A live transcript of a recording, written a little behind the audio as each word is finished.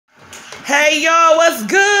Hey y'all, what's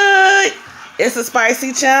good? It's a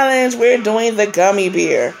spicy challenge. We're doing the gummy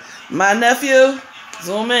beer. My nephew,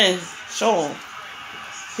 zoom in, show him.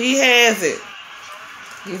 He has it.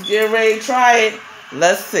 He's getting ready to try it.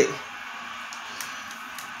 Let's see.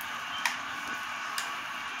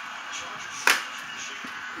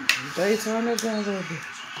 They turn it down a little bit.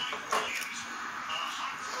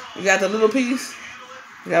 You got the little piece?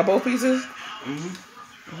 You got both pieces?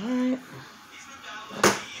 Mm-hmm. Alright.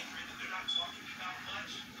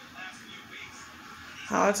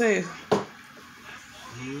 How I taste?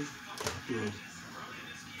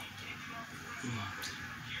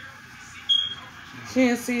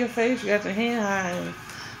 Can't see your face. You got your hand high.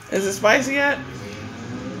 Is it spicy yet?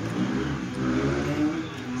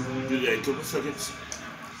 Yeah, a couple seconds.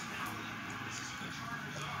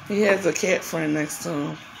 He has a cat friend next to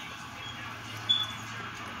him.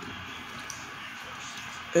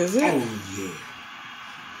 Is it? Oh, yeah.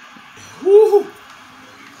 Woo!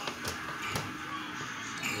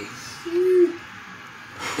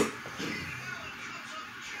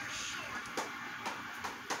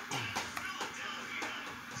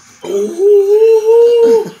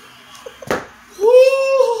 Ooh. Ooh.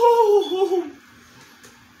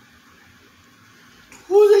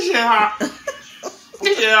 Ooh, this shit hot.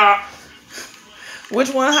 This shit hot.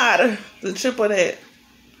 Which one hotter? The chip or that?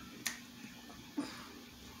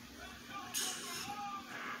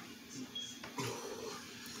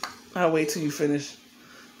 I'll wait till you finish.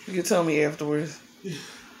 You can tell me afterwards.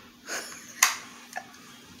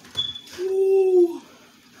 Ooh.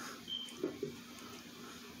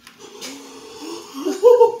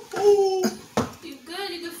 You good?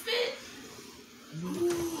 You can fit?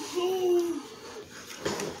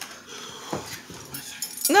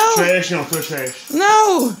 No. Trash, no, throw trash.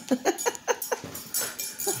 No.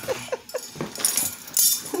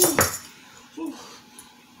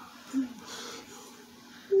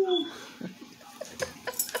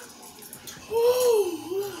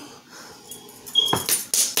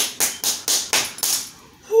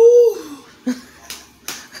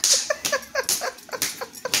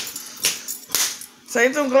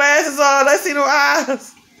 Take them glasses on. Let's see them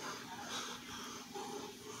eyes.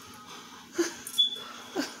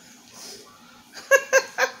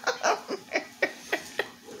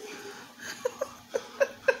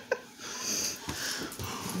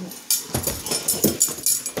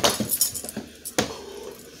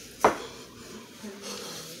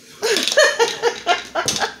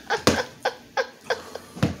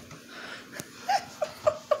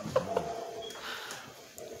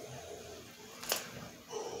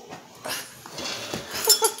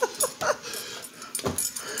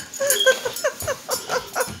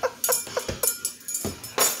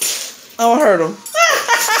 I'm gonna hurt him.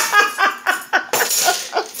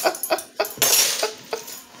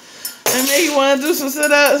 And maybe you want to do some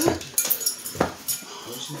sit-ups.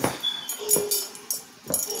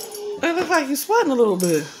 It looks like you're sweating a little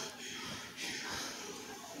bit.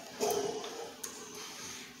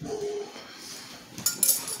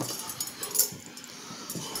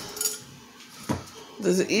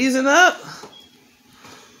 Does it easing up?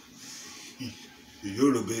 A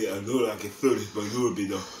little bit. I know I can feel this, but a little bit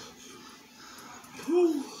though.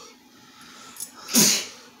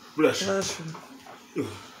 Bless you. Bless you.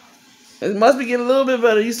 It must be getting a little bit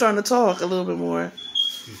better. You starting to talk a little bit more.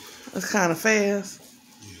 It's kind of fast.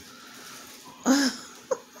 Yeah,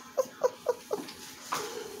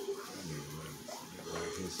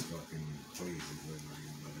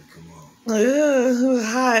 it was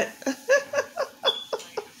hot.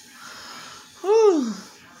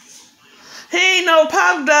 He ain't no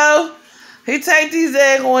punk though. He take these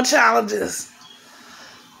egg on challenges.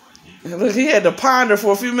 Look, he had to ponder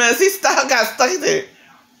for a few minutes. He got stuck there.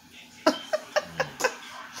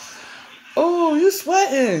 Oh, you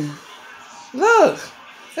sweating. Look.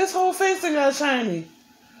 His whole face thing got shiny.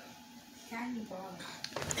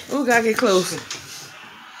 Ooh, gotta get close.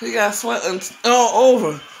 He got sweating all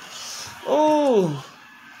over. Oh.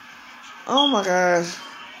 Oh my gosh.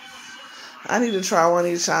 I need to try one of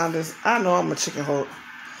these challenges. I know I'm a chicken hook.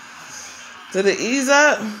 Did it ease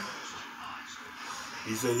up?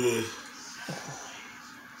 He said, yeah.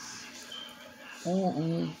 I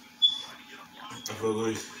feel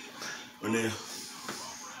good. Right now.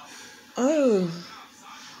 Oh.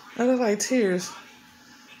 That look like tears.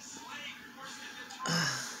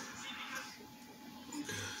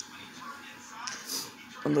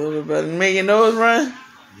 A little bit better. Make your nose run?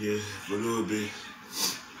 Yeah, for a little bit.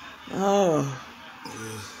 Oh.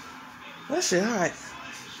 That shit hot.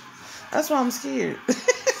 That's why I'm scared.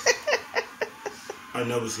 I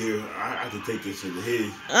never scared. I can take this to the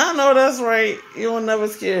head. I know that's right. You were never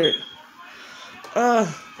scared. I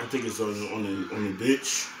think it's on the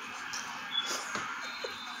bitch.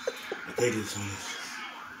 I think it's on it.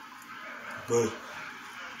 But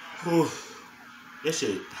that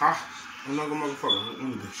shit hot. I'm not gonna motherfucker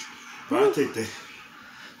on the bitch. But I take that.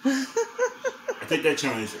 I take that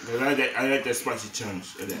challenge because I like that spicy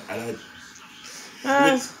challenge.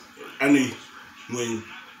 I mean, when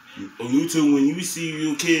on YouTube, when you see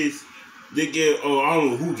your kids, they get I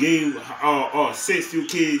don't know who gave sex to your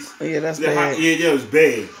kids. Yeah, that's bad. Yeah, that was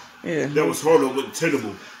bad. Yeah, that was horrible, but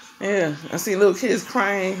terrible. Yeah, I see little kids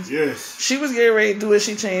crying. Yes. She was getting ready to do it.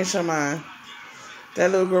 She changed her mind.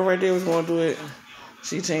 That little girl right there was going to do it.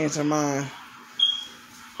 She changed her mind.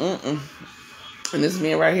 And this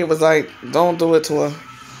man right here was like, don't do it to her.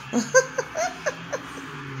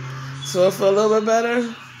 So it feel a little bit better?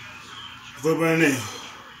 Feel better now.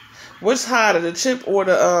 Which hotter, the chip or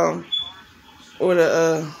the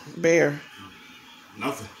bear?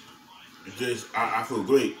 Nothing. It's just I feel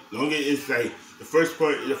great. Long as it's like the first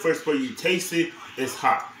part you taste it, it's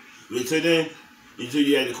hot. Until then, until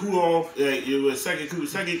you had to cool off, like it was couple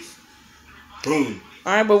seconds, boom.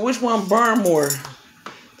 Alright, but which one burn more?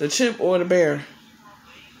 The chip or the bear?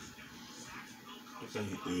 I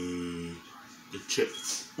think the chip.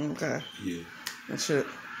 Okay. Yeah. The chip.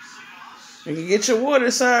 You can get your water,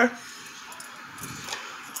 sir.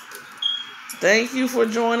 Thank you for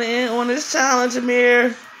joining in on this challenge,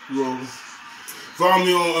 Amir. Well, follow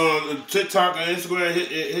me on TikTok and Instagram.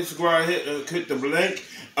 Hit the link.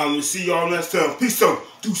 We'll see y'all next time. Peace out.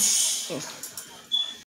 Deuce.